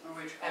picked.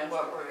 Which And ones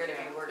what we we're would gonna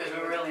be do. working Because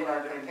we're with really for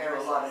not gonna do a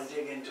lot of comparisons.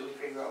 digging until we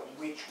figure out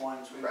which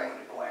ones we Right.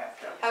 wanna go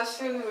after. How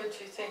soon would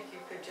you think you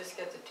could just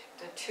get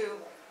the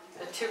two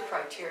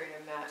criteria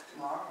met?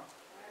 Tomorrow.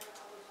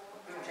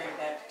 We can take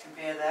that,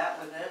 compare that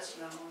with this,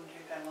 no, it won't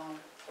take that long.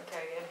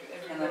 Okay, and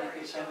And then remember, we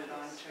can send it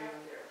on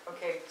to,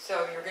 okay,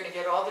 so you're gonna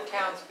get all the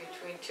towns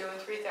between 2,000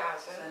 and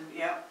 3,000, and,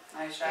 yep,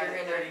 I started You're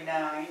at gonna-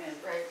 39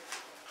 right?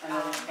 and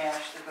then the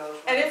cash that goes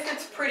with And it. if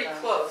it's pretty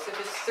close, if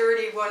it's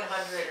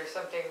 3,100 or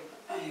something,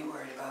 I ain't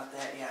worried about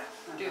that, yeah.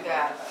 I'm Do not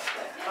that.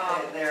 worried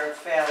about that. They're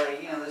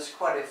fairly, there's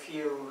quite a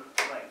few,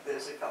 like,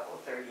 there's a couple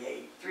of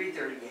 38,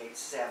 338,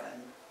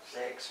 7,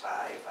 6,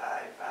 5,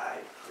 5,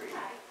 5, 3.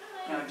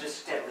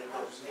 Just steadily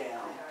goes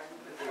down,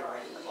 but they're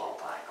right in the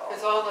ballpark.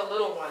 because all the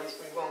little ones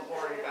we won't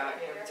worry about,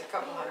 it's a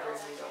couple hundred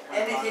we don't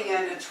worry about. Anything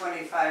under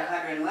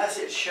 2,500, unless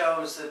it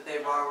shows that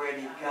they've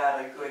already got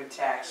a good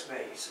tax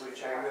base,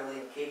 which are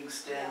really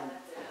Kingston,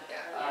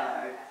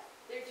 Yeah.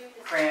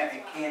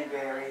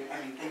 Canberry,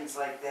 things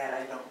like that,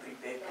 I don't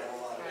think they've got a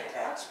lot of a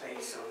tax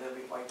base, so they'll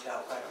be wiped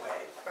out right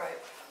away. Right,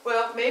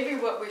 well, maybe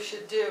what we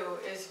should do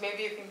is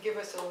maybe you can give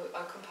us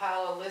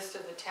compile a list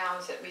of the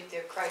towns that meet the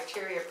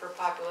criteria for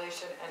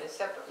population and a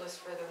separate list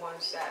for the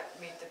ones that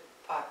meet the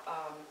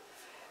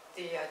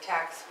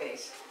tax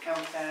base.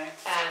 Okay,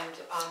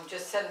 And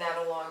just send that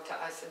along to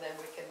us, and then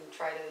we can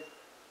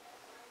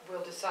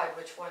we'll decide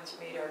which ones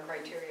meet our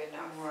criteria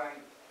now. right,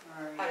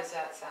 How right. does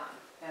that sound?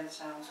 That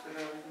sounds good,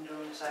 or we can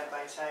do them side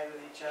by side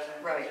with each other.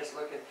 And Right. just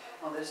look at,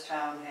 well, this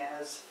town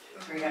has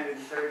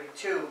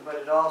 332, but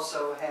it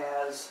also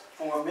has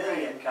 4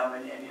 million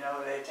coming in,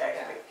 their tax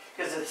Yeah. base.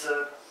 Because it's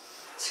a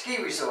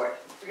ski resort.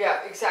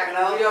 Yeah, exactly,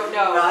 we don't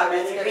know. Not what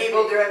it's many gonna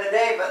people be. during the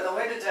day, but in the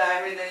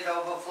wintertime, it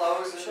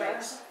overflows and Sure.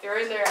 makes They're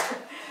in there.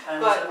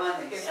 tons But of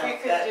money. If So we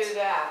could that's- do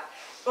that,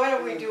 why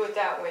don't we do it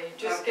that way? You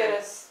just get Okay.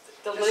 us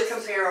the Just list.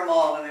 compare them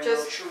all and then we'll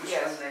Just, choose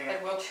yes, from there.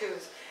 and we'll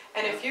choose.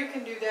 And if you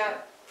can do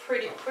that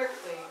pretty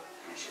quickly,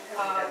 I should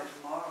have it done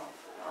tomorrow.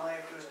 All I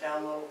have to do is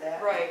download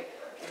that. right,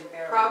 Compare it with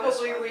this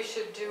probably one. we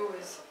should do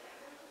is,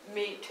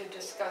 meet to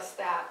discuss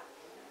that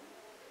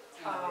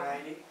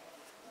Alrighty.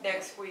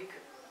 next week.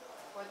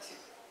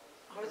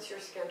 What's your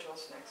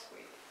schedules next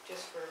week?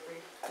 Just for a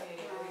brief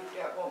meeting,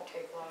 that won't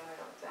take long, I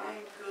don't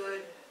think.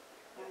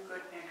 I'm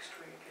good next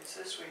week. It's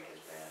this week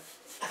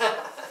is bad.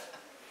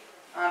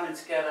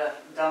 Ahmed's got a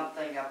dump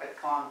thing up at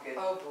Concord.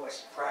 Oh, boy.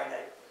 It's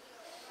Friday.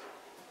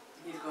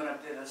 He's going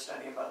up there to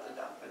study about the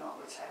dump and all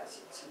its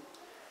hazards, and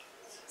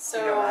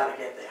we don't know how to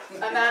get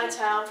there. I'm out of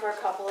town for a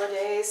couple of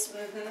days,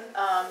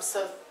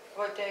 so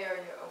What day are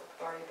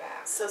you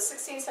back?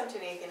 16th,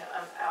 17th, 18th,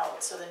 I'm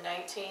out, so the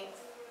 19th,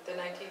 The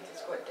 19th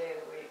is what day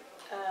of the week?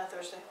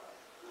 Thursday.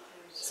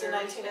 So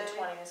 19 and Thursday?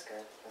 20 is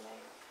good for me.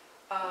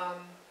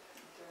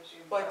 Thursday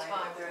and What Friday,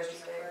 time Thursday and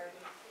Thursday?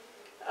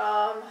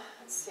 Friday.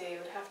 Let's see,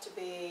 it would have to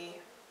be,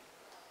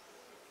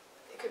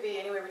 it could be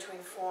anywhere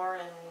between 4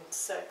 and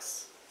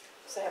 6,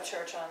 because I have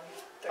church on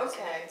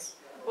Thursday Okay. nights.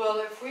 Well,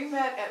 if we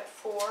met at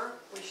 4,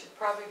 we should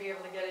probably be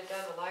able to get it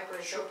done. The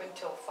library's Sure. open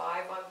till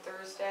 5 on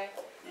Thursday.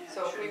 Yeah,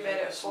 So if we shouldn't met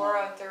take at us 4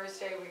 long. on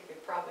Thursday, we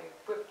could probably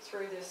whip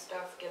through this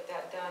stuff, get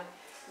that done,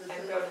 and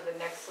Mhm. go to the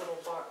next little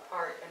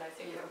part, and I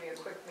think it'll be a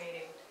quick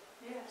meeting,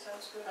 Yeah,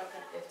 sounds good.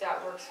 Okay. if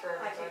that works for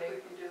I think everybody.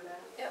 we can do that.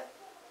 Yep.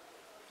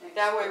 Next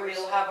That way we'll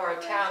Thursday, have our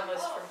we'll town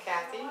list from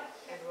Kathy,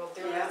 and we'll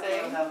do Yeah, the we'll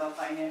thing. have a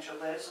financial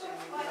list and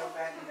we can go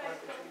back and forth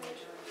between the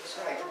two and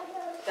decide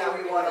That what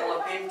would we be want to good.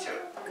 look into.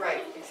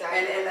 Right, And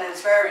exactly.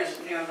 as far as,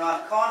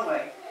 North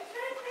Conway,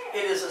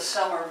 it is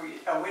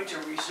a winter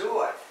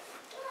resort,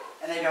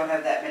 and they don't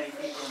have that many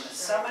people in the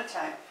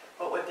summertime.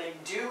 But what they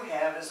do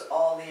have is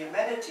all the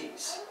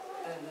amenities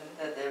Mhm.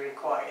 that they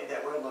require,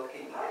 that we're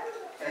looking at.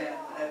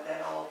 And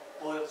that all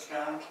boils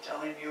down to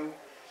telling you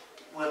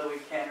whether we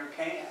can or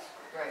can't,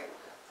 Right.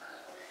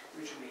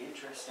 which will be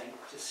interesting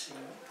to see.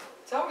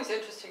 It's always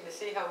interesting to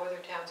see how other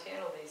towns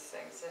handle these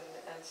things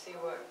and see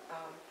what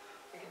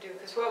we can do.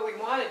 Because what we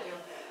want to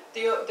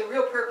do, the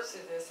real purpose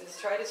of this is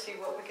try to see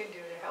what we can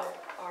do to help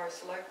our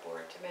select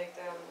board to make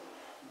them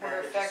more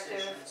Better effective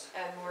decisions.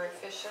 and more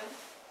efficient.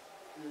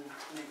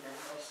 Make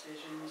better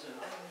decisions and.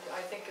 And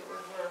I think it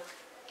would work.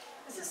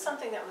 Is this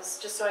something that was,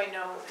 just so I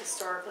know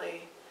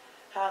historically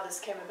how this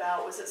came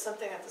about, was it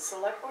something that the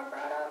select board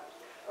brought up?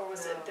 Or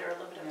was No, it there a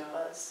little bit of a no.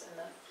 buzz in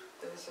the?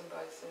 There was some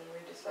buzz and we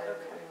decided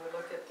that Okay. we would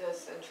look at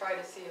this and try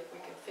to see if we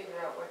can figure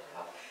out what to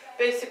help.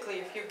 Basically,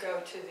 if you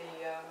go to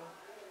the,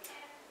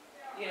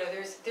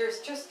 there's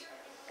just,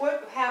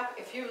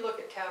 if you look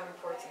at town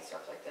reports and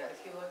stuff like that,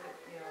 if you look at,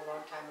 a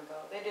long time ago,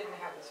 they didn't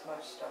have as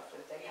much stuff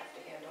that they have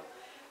to handle.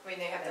 I mean,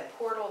 they have the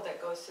portal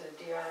that goes to the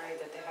DRA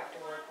that they have to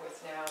work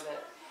with now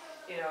that,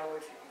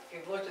 if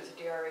you've looked at the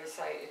DRA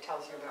site, it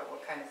tells you about what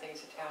kind of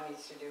things the town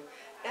needs to do.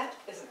 That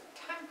is a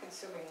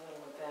time-consuming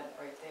little event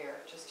right there,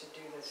 just to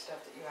do the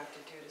stuff that you have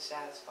to do to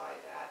satisfy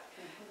that.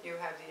 You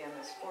have the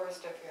MS4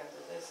 stuff, you have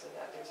the this and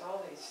that, there's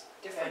all these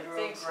different Federal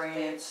things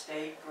grants,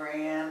 state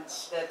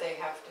grants. that they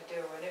have to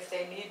do. And if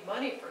they need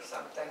money for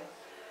something,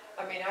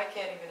 I mean, I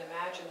can't even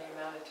imagine the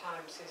amount of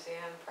time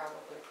Suzanne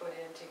probably put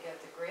in to get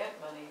the grant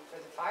money for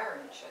the fire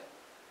engine.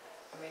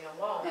 I mean,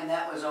 alone. And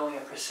that was only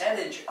a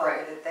percentage of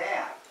Right. it at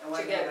that. It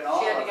wasn't She even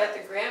all had to of get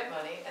it. the grant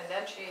money, and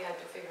then she had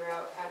to figure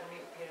out how to meet,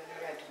 you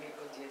had to meet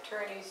with the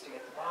attorneys to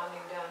get the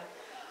bonding done.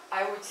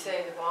 I would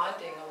say the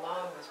bonding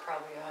alone was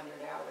probably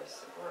 100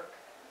 hours of work.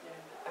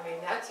 I mean,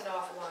 that's an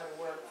awful lot of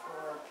work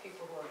for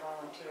people who are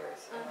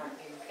volunteers and aren't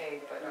being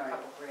paid but a Right.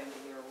 couple grand a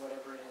year or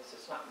whatever it is,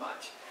 it's not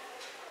much.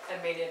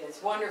 I mean, and it's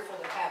wonderful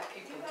to have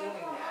people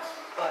doing that,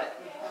 but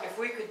if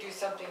we could do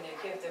something to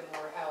give them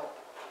more help,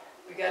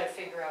 we gotta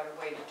figure out a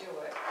way to do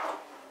it.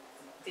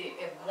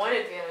 And one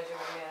advantage of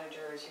a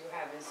manager is you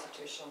have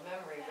institutional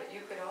memory, but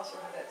you could also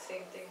have that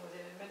same thing with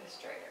an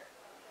administrator.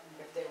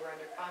 If they were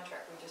under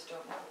contract, we just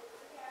don't know.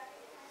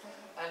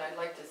 And I'd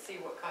like to see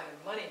what kind of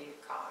money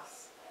it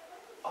costs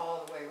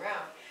all the way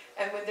around.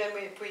 And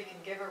if we can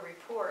give a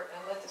report and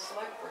let the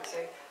select board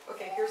say,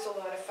 okay, here's a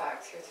lot of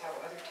facts, here's how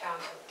other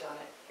towns have done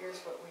it, here's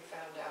what we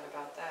found out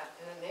about that,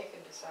 and then they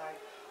can decide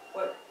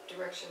what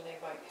direction they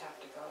might have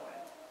to go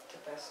in to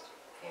best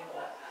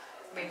handle it.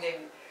 I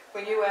mean,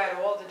 when you add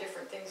all the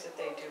different things that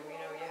they do, you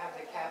have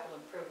the capital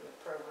improvement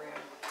program,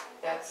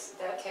 that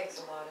takes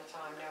a lot of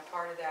time. Now,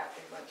 part of that,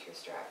 we went through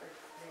Stratford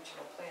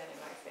Regional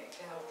Planning, I think,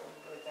 to help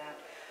them with that.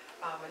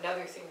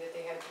 Another thing that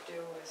they had to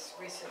do was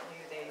recently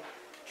they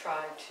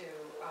tried to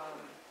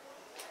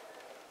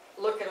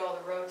look at all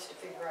the roads to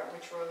figure out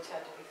which roads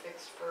had to be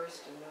fixed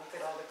first and look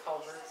at all the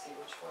culverts, see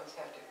which ones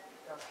had to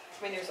go. I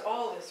mean, there's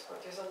all this,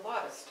 there's a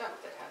lot of stuff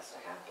that has to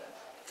happen.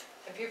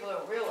 And people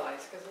don't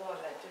realize, because a lot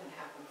of that didn't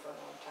happen for a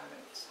long time, and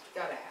it's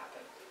gotta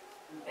happen.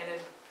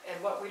 And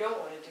what we don't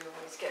wanna do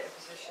is get in a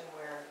position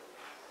where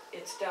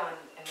it's done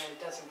and then it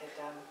doesn't get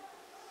done,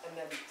 and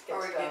then it gets done.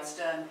 Or it gets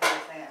done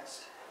pretty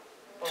fast.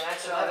 Well,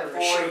 that's So another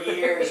in issue. 4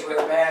 years,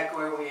 we're back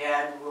where we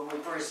had when we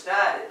first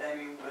started. I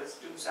mean, let's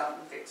do something,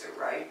 fix it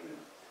right, and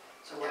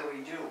so what do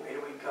we do? Where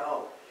do we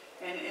go?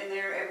 And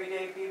they're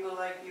everyday people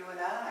like you and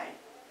I.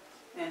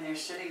 And they're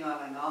sitting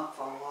on an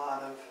awful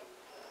lot of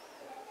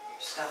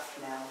stuff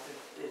now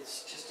that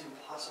it's just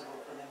impossible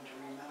for them to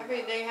remember. I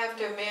mean, they have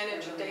to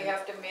manage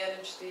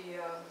the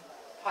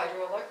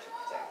hydroelectric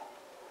thing.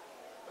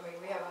 I mean,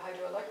 we have a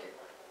hydroelectric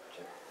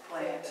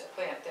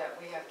plant that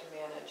we have to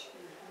manage.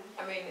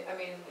 I mean,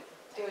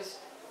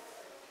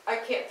 I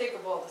can't think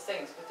of all the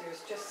things, but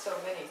there's just so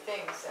many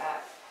things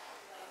that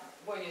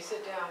when you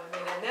sit down,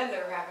 and then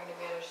they're having to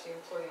manage the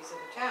employees of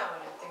the town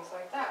and things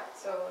like that.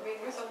 So, I mean,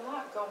 there's a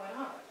lot going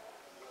on.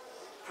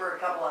 For a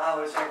couple of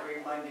hours every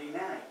Monday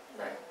night.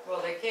 Right.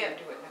 Well, they can't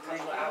do it in a They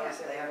couple of hours.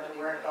 can't, they have to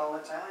every work Monday night. all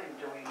the time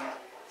doing it.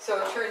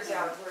 So it turns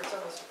out where it's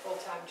almost a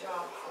full-time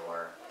job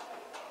for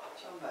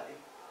Somebody.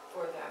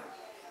 them.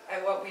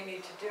 And what we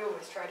need to do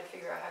is try to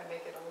figure out how to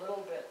make it a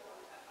little bit,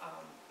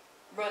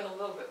 run a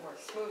little bit more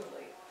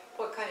smoothly.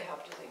 What kind of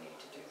help do they need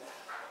to do that?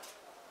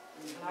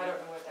 And I don't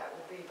know what that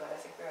would be, but I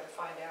think we ought to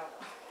find out.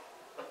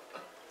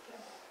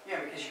 Yeah,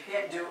 because you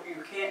can't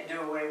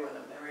do away with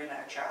them, they're in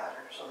our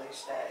charter, so they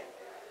stay.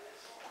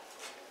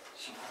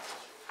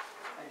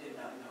 I did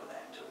not know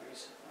that until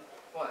recently.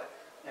 What?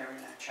 They're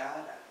in our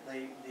charter.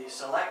 The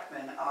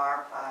selectmen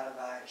are part of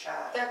our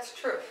charter. That's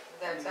true.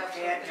 That's You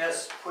absolutely can't true.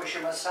 just push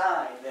them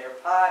aside, they're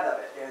part of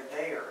it, they're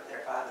there,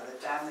 they're part of the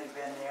town, they've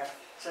been there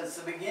since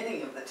the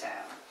beginning of the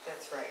town.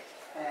 That's right.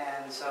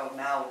 And so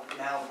now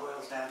it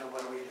boils down to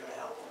what do we do to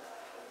help them?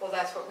 Well,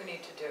 that's what we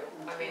need to do.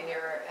 I mean,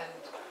 and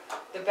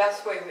the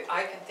best way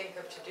I can think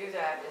of to do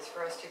that is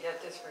for us to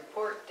get this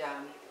report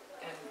done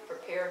and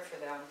prepared for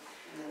them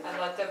and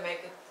let them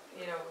make it,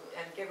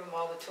 and give them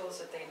all the tools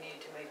that they need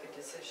to make a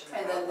decision.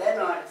 And about then what they're they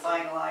not can do.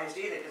 finalized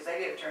either, because they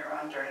get to turn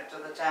around, turn it to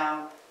the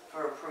town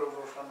for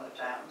approval from the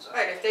town, so.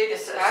 Right, if they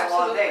It's just, a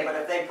long day, absolutely. but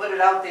if they put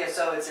it out there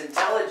so it's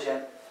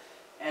intelligent,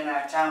 and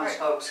our Right.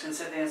 townsfolk can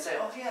sit there and say,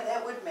 oh yeah,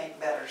 that would make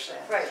better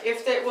sense. Right,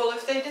 if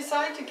they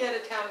decide to get a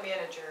town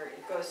manager,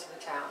 it goes to the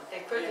town.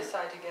 They could Yeah.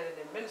 decide to get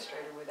an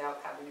administrator without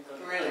having to go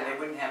to the Really, they town.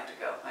 wouldn't have to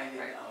go, I didn't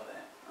Right. know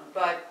that. Okay.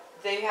 But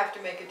they have to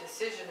make a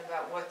decision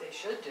about what they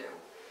should do.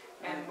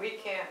 And Right. we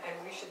can't,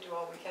 and we should do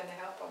all we can to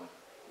help them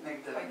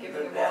Make by the giving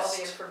them all best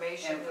the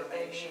information that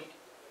they information.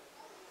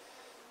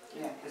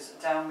 need. Yeah, because a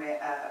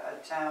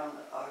town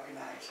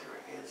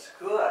organizer is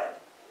good,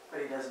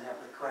 but he doesn't have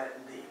the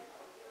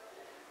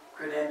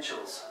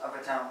credentials of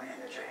a town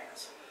manager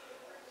has.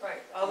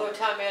 Right, although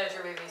town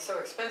manager may be so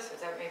expensive,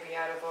 that may be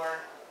out of our,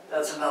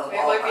 That's another it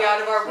might be ballpark.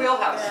 out of our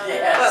wheelhouse.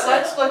 Yes. But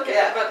let's look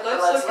Yeah, at, but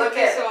but let's look at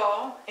this it.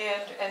 all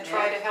and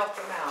try Yeah. to help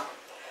them out.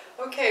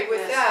 Okay, with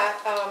Yes.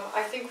 that,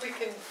 I think we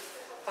can,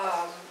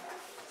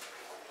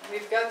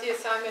 we've got the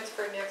assignments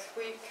for next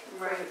week.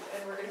 Right.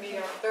 And we're gonna meet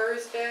on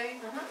Thursday,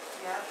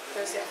 Yeah.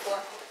 Thursday at 4.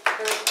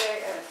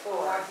 Thursday at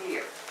 4.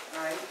 Here,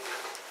 right?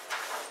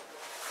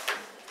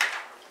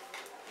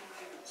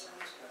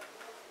 Sounds good.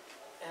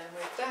 And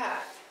with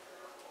that,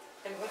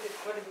 and what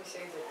did we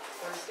say that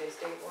Thursday's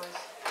date was?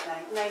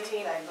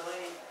 19. I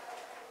believe.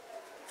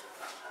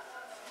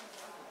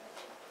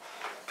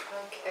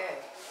 Okay,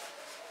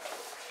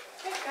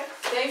 Okay,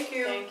 thank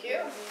you. thank you.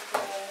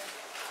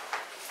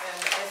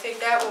 And I think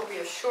that will be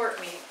a short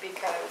meet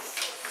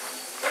because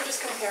We're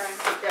just comparing,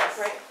 Yes.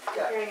 right?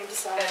 Yeah. Comparing and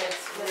deciding And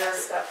it's the we're-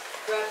 next step.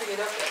 wrapping it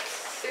up at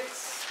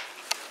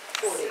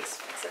 6:40.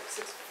 Except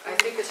 6. I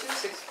think it's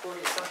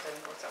 6:40.